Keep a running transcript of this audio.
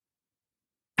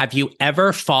Have you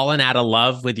ever fallen out of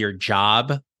love with your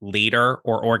job, leader,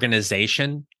 or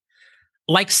organization?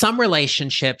 Like some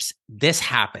relationships, this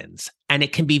happens, and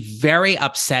it can be very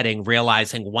upsetting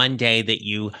realizing one day that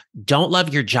you don't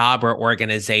love your job or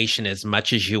organization as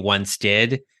much as you once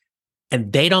did,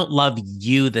 and they don't love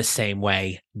you the same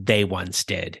way they once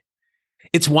did.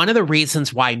 It's one of the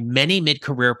reasons why many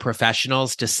mid-career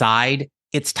professionals decide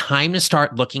it's time to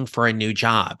start looking for a new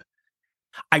job.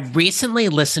 I recently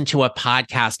listened to a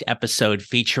podcast episode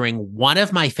featuring one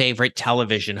of my favorite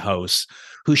television hosts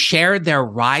who shared their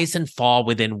rise and fall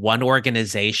within one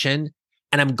organization.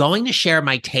 And I'm going to share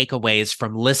my takeaways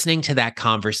from listening to that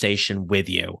conversation with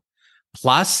you.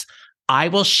 Plus, I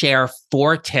will share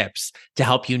 4 tips to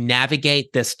help you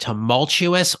navigate this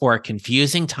tumultuous or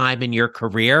confusing time in your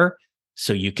career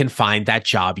so you can find that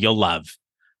job you'll love.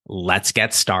 Let's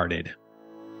get started.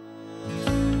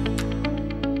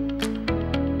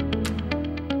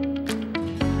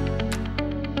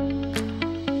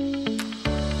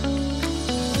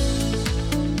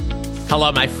 Hello,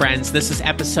 my friends. This is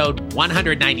episode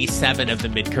 197 of the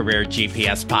Mid-Career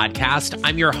GPS podcast.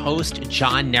 I'm your host,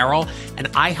 John Neral, and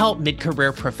I help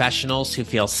mid-career professionals who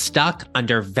feel stuck,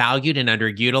 undervalued, and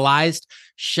underutilized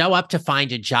show up to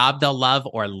find a job they'll love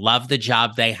or love the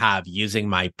job they have using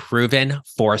my proven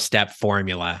 4-step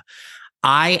formula.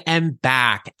 I am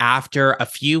back after a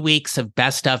few weeks of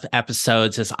best of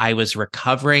episodes as I was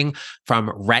recovering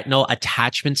from retinal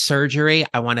attachment surgery.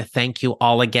 I want to thank you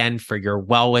all again for your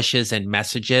well wishes and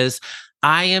messages.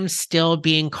 I am still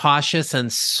being cautious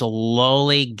and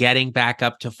slowly getting back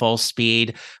up to full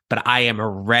speed, but I am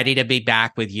ready to be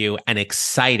back with you and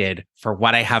excited for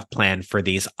what I have planned for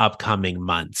these upcoming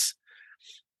months.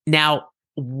 Now,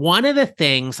 one of the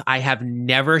things I have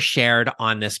never shared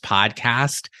on this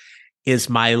podcast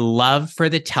is my love for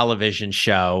the television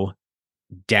show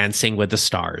Dancing with the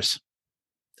Stars.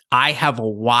 I have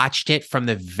watched it from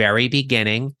the very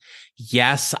beginning.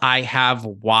 Yes, I have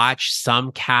watched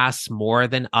some casts more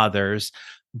than others,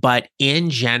 but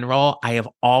in general, I have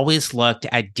always looked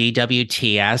at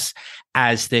DWTS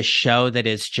as this show that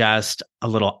is just a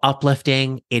little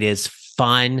uplifting. It is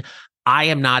fun. I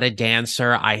am not a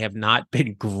dancer. I have not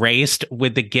been graced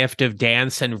with the gift of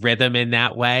dance and rhythm in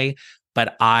that way.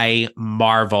 But I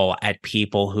marvel at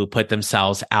people who put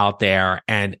themselves out there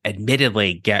and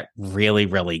admittedly get really,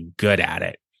 really good at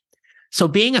it. So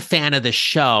being a fan of the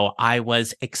show, I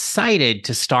was excited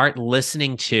to start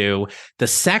listening to the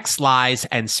Sex, Lies,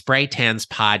 and Spray Tans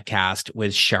podcast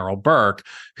with Cheryl Burke,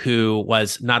 who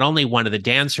was not only one of the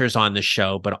dancers on the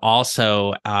show, but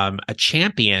also a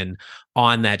champion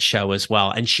on that show as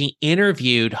well. And she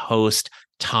interviewed host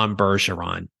Tom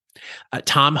Bergeron.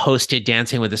 Tom hosted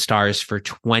Dancing with the Stars for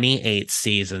 28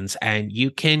 seasons, and you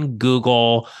can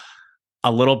Google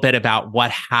a little bit about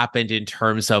what happened in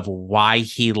terms of why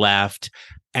he left,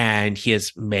 and he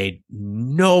has made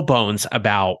no bones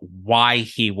about why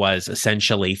he was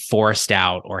essentially forced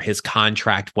out or his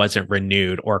contract wasn't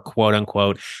renewed or quote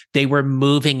unquote, they were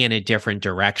moving in a different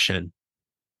direction.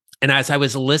 And as I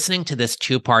was listening to this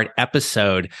 2-part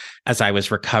episode, as I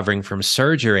was recovering from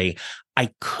surgery, I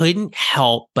couldn't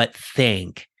help but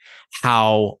think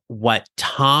how what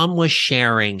Tom was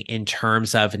sharing in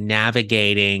terms of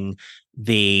navigating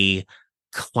the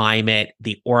climate,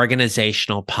 the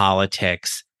organizational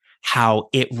politics, how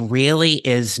it really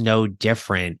is no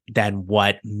different than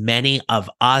what many of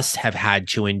us have had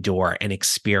to endure and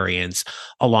experience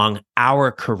along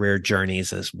our career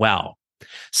journeys as well.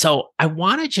 So I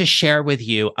want to just share with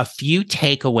you a few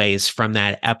takeaways from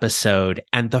that episode.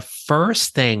 And the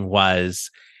first thing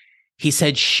was, he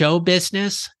said show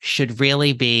business should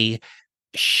really be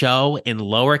show in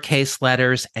lowercase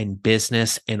letters and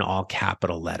business in all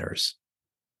capital letters.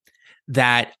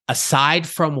 That aside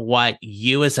from what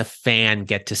you as a fan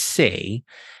get to see,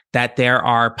 that there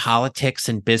are politics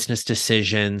and business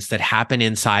decisions that happen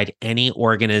inside any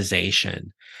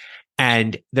organization.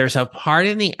 And there's a part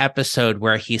in the episode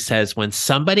where he says when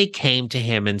somebody came to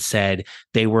him and said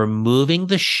they were moving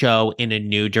the show in a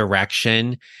new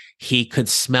direction, he could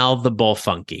smell the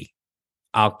bullfunky.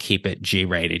 I'll keep it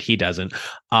G-rated. He doesn't.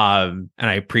 And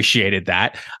I appreciated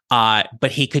that.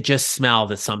 But he could just smell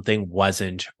that something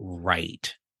wasn't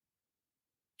right.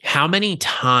 How many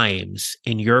times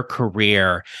in your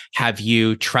career have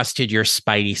you trusted your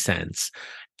spidey sense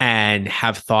and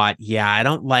have thought, yeah, I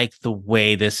don't like the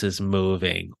way this is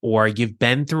moving, or you've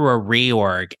been through a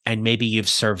reorg and maybe you've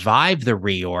survived the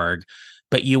reorg,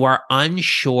 but you are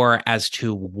unsure as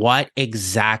to what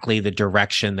exactly the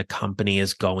direction the company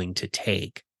is going to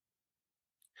take.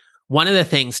 One of the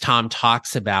things Tom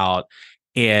talks about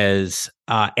is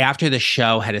after the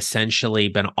show had essentially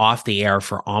been off the air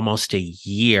for almost a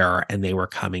year and they were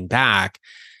coming back,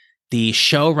 the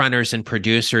showrunners and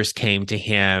producers came to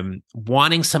him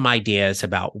wanting some ideas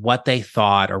about what they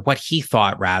thought, or what he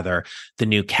thought rather, the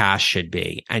new cast should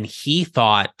be. And he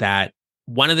thought that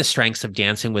one of the strengths of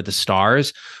Dancing with the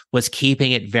Stars was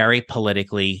keeping it very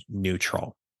politically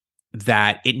neutral,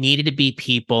 that it needed to be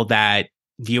people that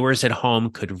viewers at home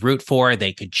could root for,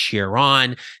 they could cheer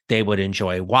on, they would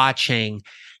enjoy watching.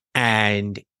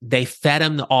 And they fed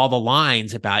him all the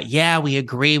lines about, yeah, we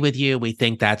agree with you, we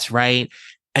think that's right.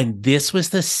 And this was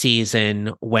the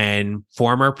season when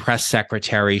former press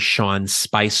secretary Sean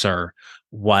Spicer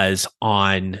was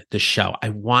on the show. I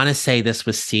want to say this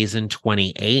was season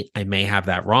 28. I may have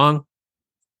that wrong.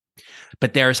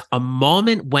 But there's a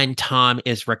moment when Tom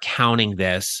is recounting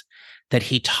this that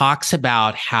he talks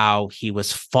about how he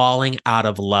was falling out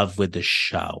of love with the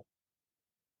show.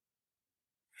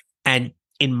 And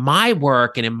in my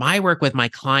work with my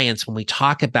clients, when we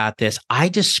talk about this, I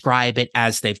describe it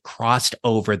as they've crossed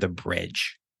over the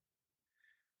bridge.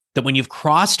 That when you've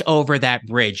crossed over that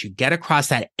bridge, you get across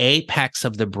that apex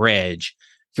of the bridge,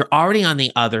 you're already on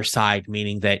the other side,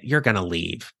 meaning that you're going to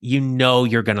leave. You know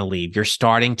you're going to leave. You're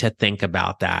starting to think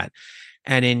about that.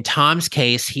 And in Tom's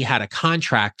case, he had a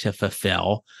contract to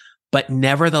fulfill, but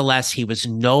nevertheless, he was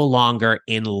no longer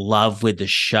in love with the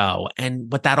show.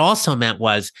 And what that also meant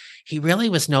was he really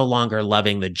was no longer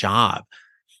loving the job.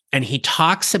 And he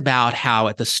talks about how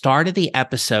at the start of the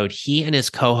episode, he and his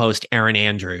co-host, Erin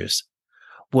Andrews,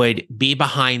 would be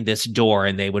behind this door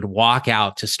and they would walk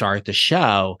out to start the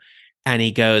show. And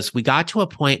he goes, we got to a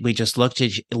point, we just looked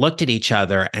at each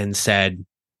other and said,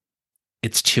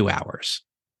 it's 2 hours.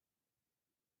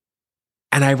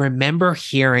 And I remember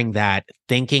hearing that,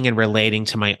 thinking and relating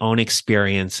to my own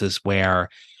experiences where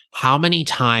how many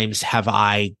times have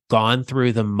I gone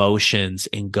through the motions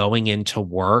in going into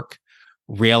work,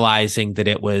 realizing that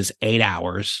it was 8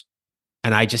 hours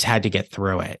and I just had to get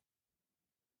through it.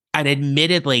 And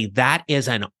admittedly, that is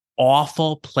an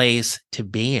awful place to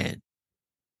be in.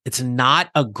 It's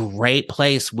not a great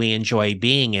place we enjoy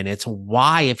being in. It's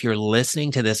why, if you're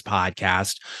listening to this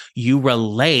podcast, you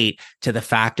relate to the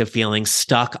fact of feeling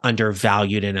stuck,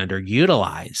 undervalued, and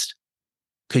underutilized,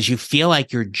 because you feel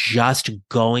like you're just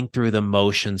going through the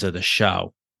motions of the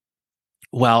show.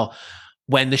 Well,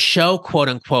 when the show, quote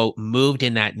unquote, moved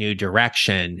in that new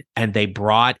direction and they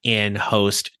brought in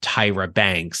host Tyra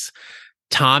Banks,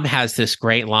 Tom has this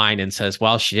great line and says,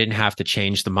 well, she didn't have to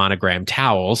change the monogram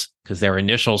towels because their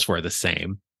initials were the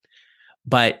same.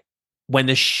 But when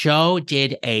the show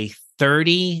did a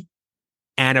 30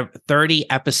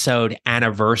 episode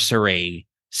anniversary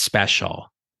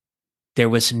special, there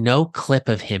was no clip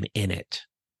of him in it.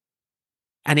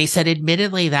 And he said,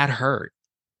 admittedly, that hurt,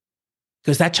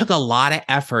 because that took a lot of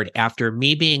effort after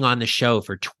me being on the show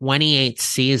for 28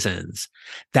 seasons,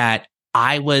 that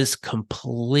I was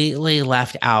completely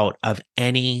left out of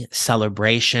any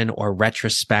celebration or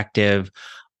retrospective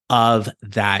of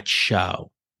that show.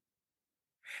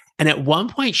 And at one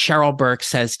point, Cheryl Burke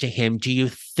says to him, do you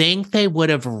think they would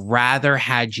have rather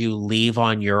had you leave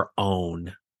on your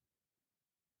own?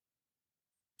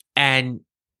 And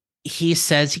he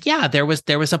says, yeah, there was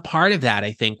a part of that,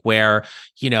 I think, where,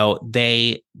 you know,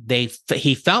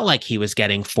 he felt like he was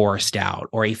getting forced out,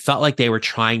 or he felt like they were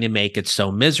trying to make it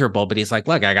so miserable. But he's like,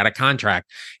 look, I got a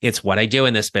contract. It's what I do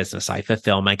in this business. I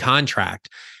fulfill my contract.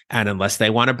 And unless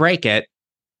they want to break it,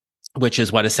 which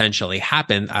is what essentially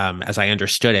happened, as I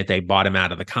understood it, they bought him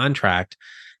out of the contract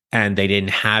and they didn't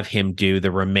have him do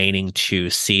the remaining 2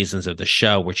 seasons of the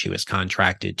show, which he was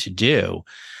contracted to do.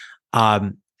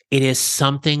 It is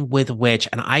something with which,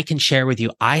 and I can share with you,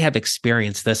 I have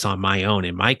experienced this on my own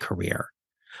in my career.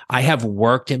 I have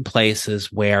worked in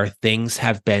places where things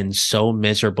have been so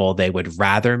miserable, they would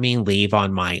rather me leave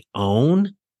on my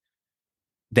own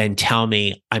than tell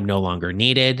me I'm no longer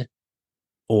needed,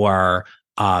 or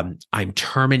I'm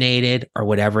terminated, or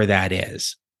whatever that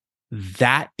is.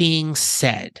 That being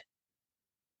said,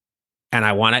 and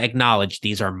I want to acknowledge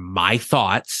these are my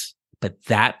thoughts, but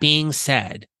that being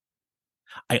said,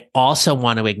 I also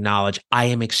want to acknowledge I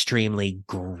am extremely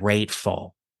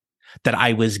grateful that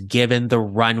I was given the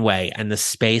runway and the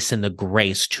space and the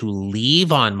grace to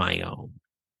leave on my own.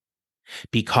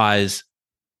 Because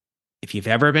if you've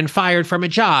ever been fired from a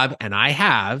job, and I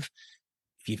have,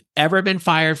 if you've ever been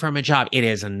fired from a job, it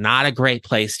is not a great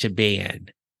place to be in.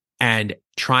 And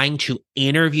trying to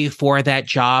interview for that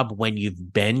job when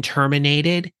you've been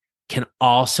terminated can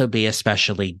also be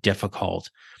especially difficult.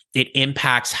 It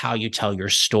impacts how you tell your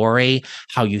story,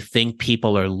 how you think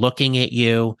people are looking at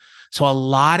you. So a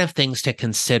lot of things to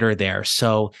consider there.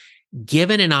 So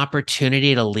Given an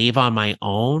opportunity to leave on my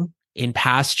own in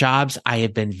past jobs, I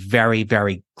have been very,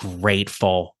 very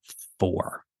grateful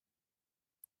for.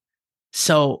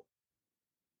 So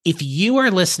if you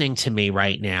are listening to me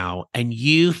right now and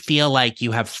you feel like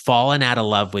you have fallen out of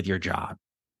love with your job,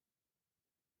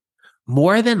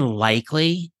 more than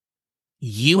likely,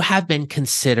 you have been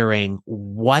considering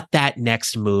what that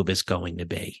next move is going to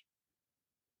be.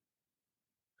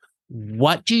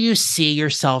 What do you see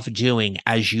yourself doing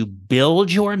as you build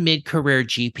your mid-career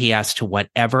GPS to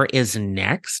whatever is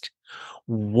next?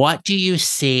 What do you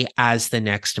see as the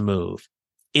next move?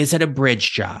 Is it a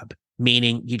bridge job?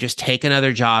 Meaning you just take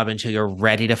another job until you're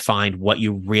ready to find what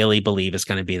you really believe is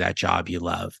going to be that job you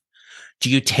love. Do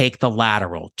you take the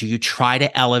lateral? Do you try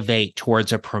to elevate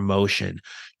towards a promotion?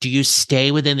 Do you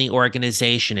stay within the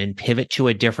organization and pivot to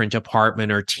a different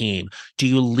department or team? Do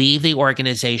you leave the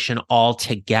organization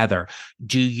altogether?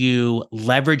 Do you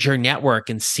leverage your network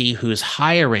and see who's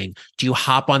hiring? Do you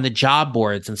hop on the job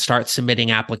boards and start submitting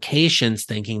applications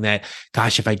thinking that,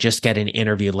 gosh, if I just get an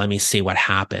interview, let me see what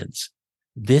happens?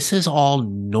 This is all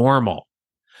normal.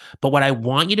 But what I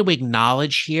want you to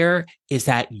acknowledge here is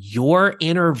that your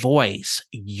inner voice,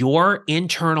 your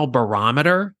internal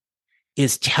barometer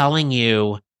is telling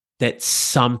you that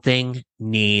something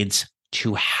needs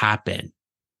to happen.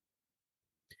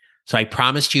 So I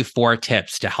promised you 4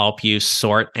 tips to help you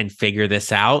sort and figure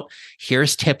this out.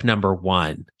 Here's tip number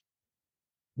 1.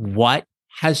 What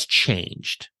has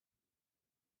changed?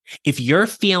 If you're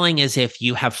feeling as if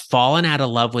you have fallen out of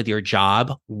love with your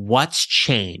job, what's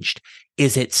changed?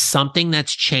 Is it something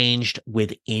that's changed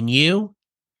within you?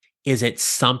 Is it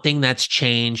something that's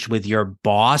changed with your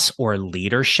boss or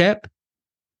leadership?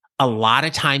 A lot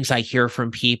of times I hear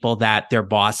from people that their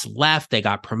boss left, they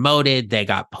got promoted, they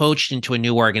got poached into a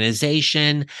new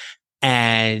organization,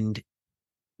 and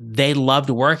they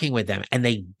loved working with them, and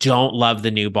they don't love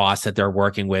the new boss that they're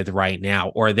working with right now,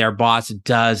 or their boss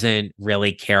doesn't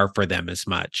really care for them as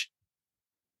much.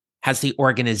 Has the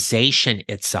organization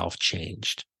itself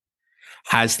changed?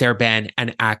 Has there been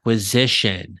an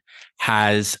acquisition?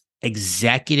 Has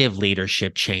executive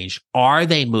leadership changed? Are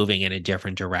they moving in a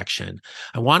different direction?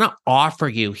 I want to offer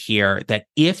you here that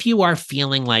if you are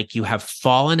feeling like you have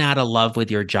fallen out of love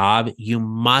with your job, you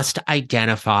must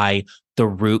identify the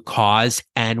root cause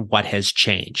and what has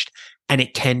changed. And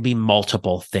it can be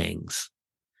multiple things.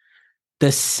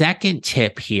 The second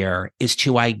tip here is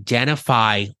to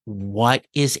identify what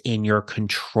is in your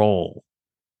control.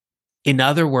 In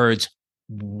other words,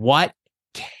 what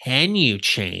can you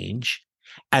change,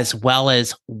 as well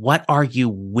as what are you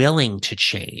willing to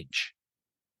change?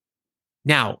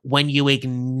 Now, when you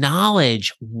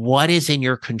acknowledge what is in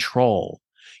your control,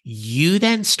 you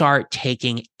then start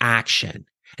taking action.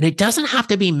 And it doesn't have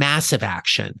to be massive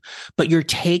action, but you're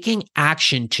taking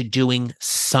action to doing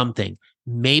something.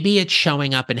 Maybe it's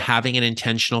showing up and having an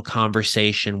intentional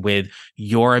conversation with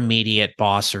your immediate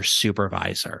boss or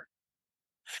supervisor.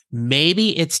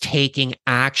 Maybe it's taking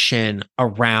action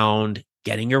around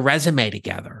getting your resume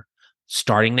together,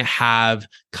 starting to have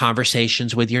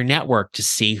conversations with your network to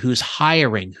see who's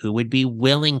hiring, who would be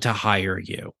willing to hire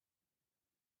you.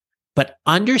 But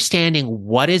understanding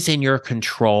what is in your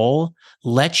control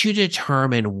lets you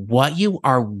determine what you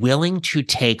are willing to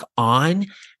take on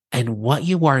and what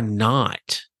you are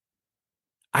not.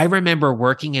 I remember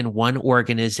working in one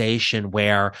organization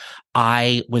where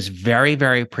I was very,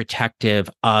 very protective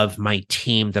of my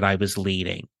team that I was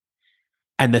leading.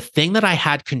 And the thing that I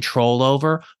had control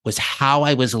over was how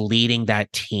I was leading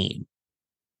that team.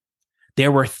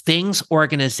 There were things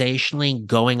organizationally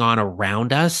going on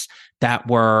around us that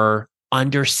were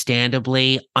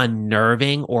understandably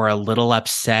unnerving or a little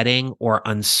upsetting or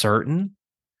uncertain,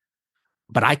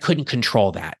 but I couldn't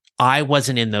control that. I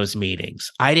wasn't in those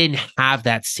meetings. I didn't have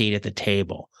that seat at the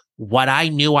table. What I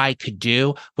knew I could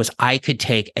do was I could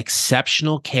take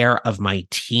exceptional care of my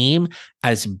team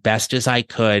as best as I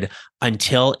could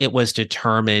until it was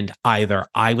determined either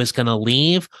I was going to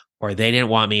leave or they didn't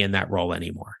want me in that role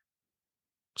anymore.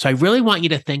 So I really want you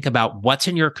to think about what's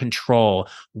in your control.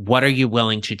 What are you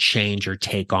willing to change or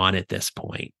take on at this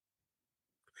point?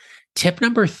 Tip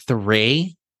number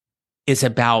 3 is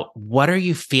about what are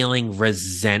you feeling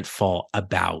resentful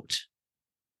about?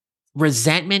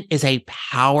 Resentment is a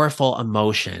powerful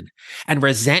emotion, and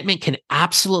resentment can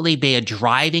absolutely be a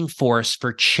driving force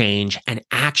for change and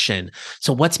action.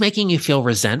 So what's making you feel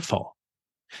resentful?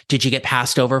 Did you get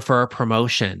passed over for a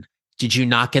promotion? Did you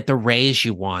not get the raise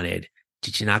you wanted?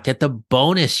 Did you not get the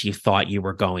bonus you thought you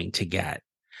were going to get?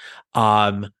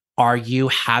 Are Are you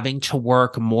having to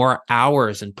work more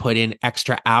hours and put in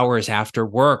extra hours after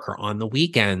work or on the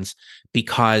weekends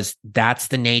because that's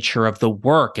the nature of the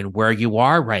work and where you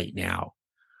are right now?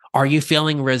 Are you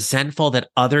feeling resentful that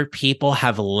other people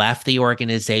have left the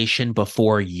organization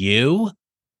before you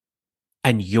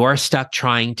and you're stuck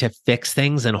trying to fix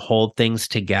things and hold things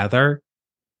together?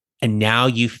 And now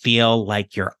you feel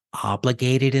like you're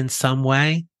obligated in some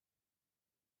way?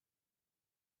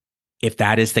 If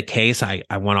that is the case, I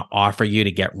want to offer you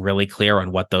to get really clear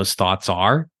on what those thoughts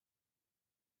are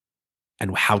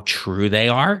and how true they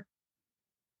are.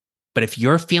 But if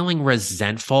you're feeling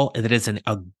resentful, it is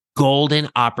a golden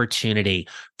opportunity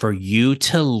for you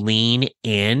to lean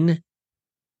in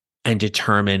and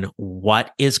determine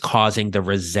what is causing the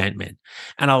resentment.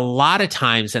 And a lot of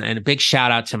times, and a big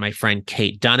shout out to my friend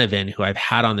Kate Donovan, who I've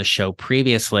had on the show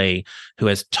previously, who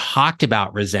has talked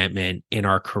about resentment in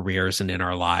our careers and in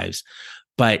our lives.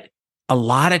 But a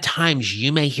lot of times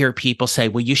you may hear people say,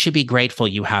 well, you should be grateful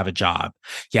you have a job.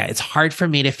 Yeah, it's hard for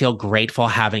me to feel grateful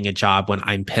having a job when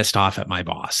I'm pissed off at my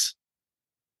boss.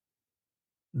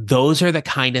 Those are the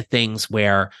kind of things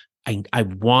where I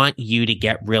want you to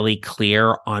get really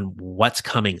clear on what's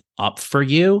coming up for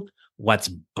you, what's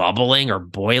bubbling or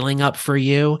boiling up for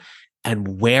you,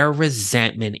 and where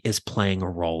resentment is playing a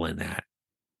role in that.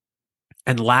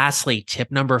 And lastly,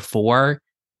 tip number 4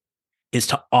 is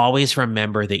to always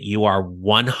remember that you are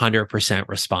 100%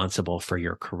 responsible for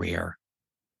your career.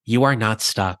 You are not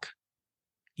stuck.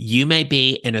 You may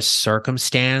be in a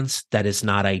circumstance that is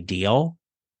not ideal,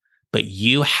 but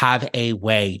you have a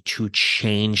way to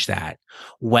change that,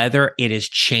 whether it is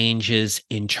changes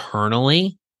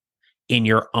internally in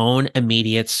your own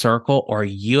immediate circle, or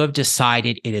you have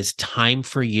decided it is time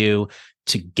for you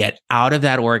to get out of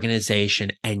that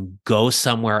organization and go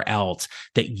somewhere else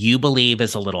that you believe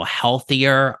is a little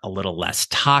healthier, a little less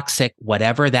toxic,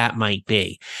 whatever that might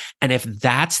be. And if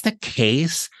that's the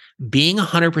case, being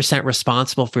 100%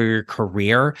 responsible for your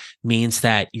career means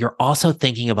that you're also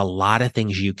thinking of a lot of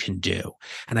things you can do.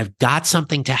 And I've got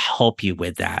something to help you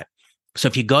with that. So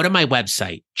if you go to my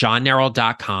website,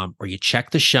 johnneral.com, or you check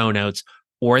the show notes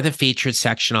or the featured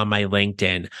section on my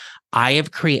LinkedIn, I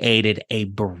have created a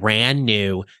brand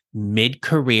new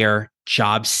mid-career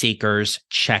job seekers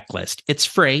checklist. It's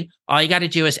free. All you got to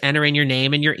do is enter in your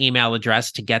name and your email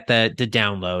address to get the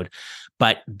download.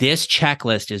 But this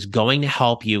checklist is going to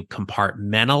help you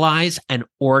compartmentalize and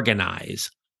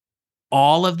organize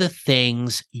all of the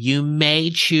things you may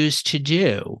choose to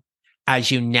do as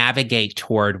you navigate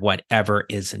toward whatever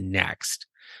is next.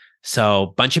 So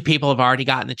a bunch of people have already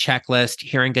gotten the checklist,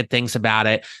 hearing good things about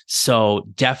it. So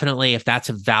definitely, if that's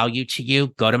of value to you,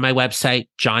 go to my website,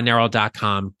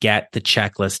 johnneral.com, get the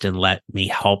checklist, and let me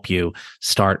help you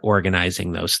start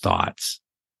organizing those thoughts.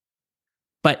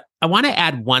 But I want to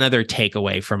add one other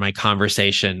takeaway from my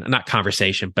conversation, not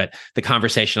conversation, but the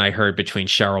conversation I heard between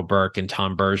Cheryl Burke and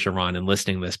Tom Bergeron and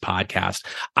listening to this podcast.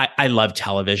 I love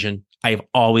television. I've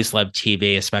always loved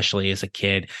TV, especially as a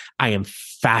kid. I am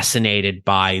fascinated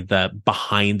by the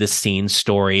behind the scenes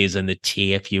stories and the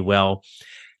tea, if you will.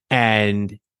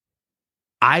 And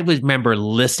I remember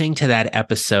listening to that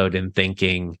episode and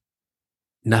thinking,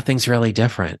 nothing's really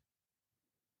different.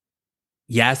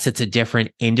 Yes, it's a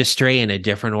different industry and a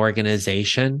different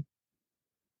organization,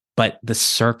 but the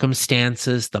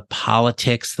circumstances, the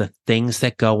politics, the things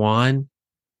that go on,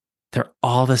 they're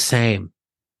all the same.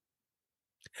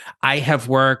 I have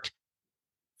worked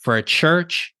for a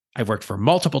church. I've worked for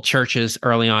multiple churches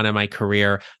early on in my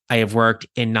career. I have worked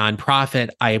in nonprofit.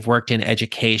 I have worked in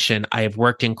education. I have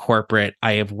worked in corporate.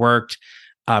 I have worked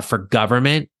for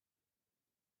government.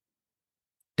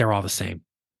 They're all the same.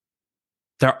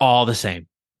 They're all the same.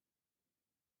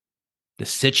 The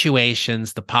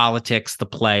situations, the politics, the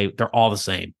play, they're all the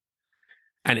same.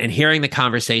 And hearing the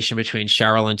conversation between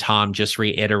Cheryl and Tom just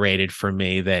reiterated for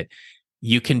me that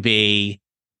you can be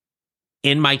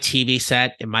in my TV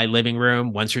set, in my living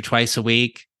room once or twice a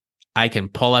week. I can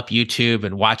pull up YouTube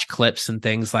and watch clips and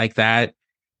things like that.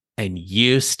 And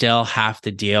you still have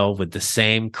to deal with the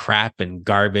same crap and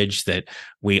garbage that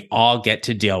we all get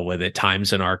to deal with at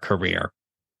times in our career.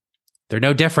 They're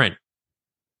no different.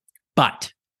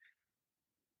 But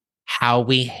how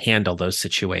we handle those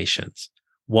situations,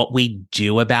 what we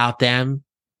do about them,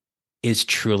 is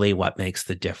truly what makes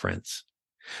the difference.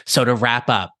 So to wrap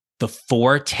up, the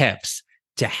 4 tips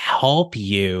to help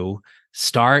you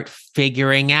start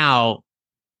figuring out,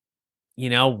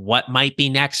 what might be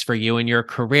next for you in your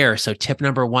career. So tip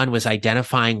number 1 was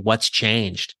identifying what's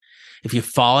changed. If you've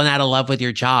fallen out of love with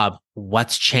your job,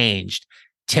 what's changed?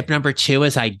 Tip number 2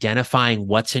 is identifying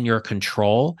what's in your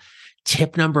control.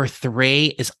 Tip number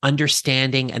 3 is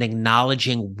understanding and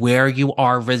acknowledging where you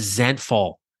are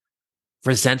resentful.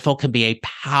 Resentful can be a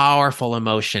powerful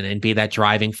emotion and be that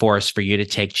driving force for you to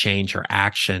take change or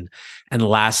action. And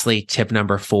lastly, tip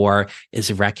number 4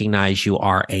 is recognize you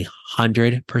are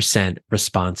 100%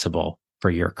 responsible for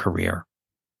your career.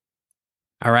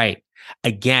 All right.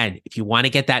 Again, if you want to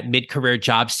get that mid-career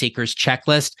job seekers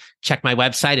checklist, check my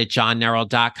website at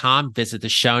johnneral.com, visit the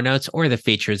show notes or the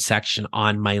featured section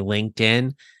on my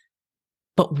LinkedIn.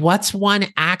 But what's one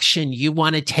action you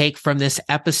want to take from this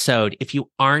episode if you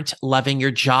aren't loving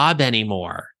your job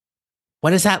anymore? What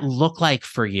does that look like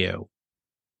for you?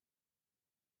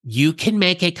 You can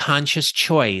make a conscious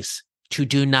choice to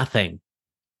do nothing.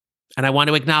 And I want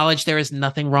to acknowledge there is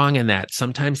nothing wrong in that.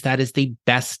 Sometimes that is the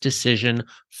best decision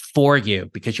for you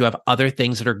because you have other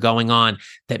things that are going on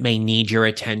that may need your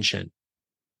attention.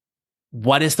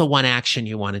 What is the one action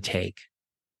you want to take?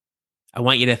 I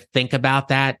want you to think about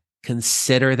that.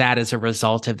 Consider that as a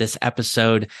result of this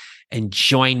episode and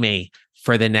join me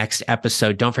for the next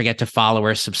episode. Don't forget to follow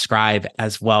or subscribe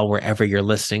as well wherever you're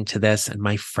listening to this. And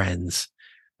my friends,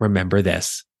 remember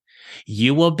this.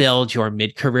 You will build your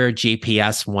mid-career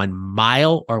GPS 1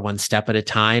 mile or 1 step at a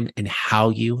time, and how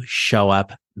you show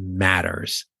up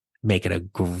matters. Make it a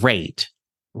great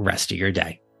rest of your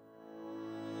day.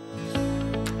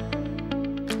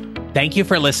 Thank you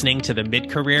for listening to the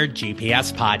Mid-Career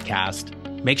GPS podcast.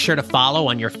 Make sure to follow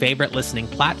on your favorite listening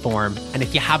platform. And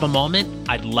if you have a moment,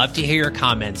 I'd love to hear your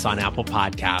comments on Apple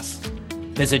Podcasts.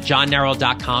 Visit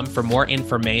johnneral.com for more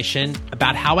information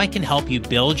about how I can help you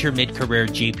build your mid-career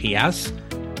GPS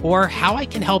or how I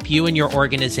can help you and your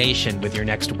organization with your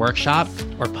next workshop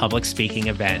or public speaking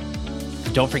event.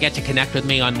 Don't forget to connect with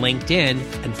me on LinkedIn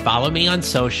and follow me on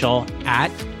social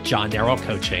at John Neral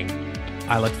Coaching.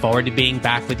 I look forward to being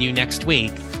back with you next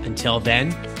week. Until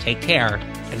then, take care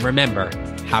and remember,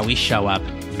 how we show up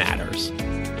matters.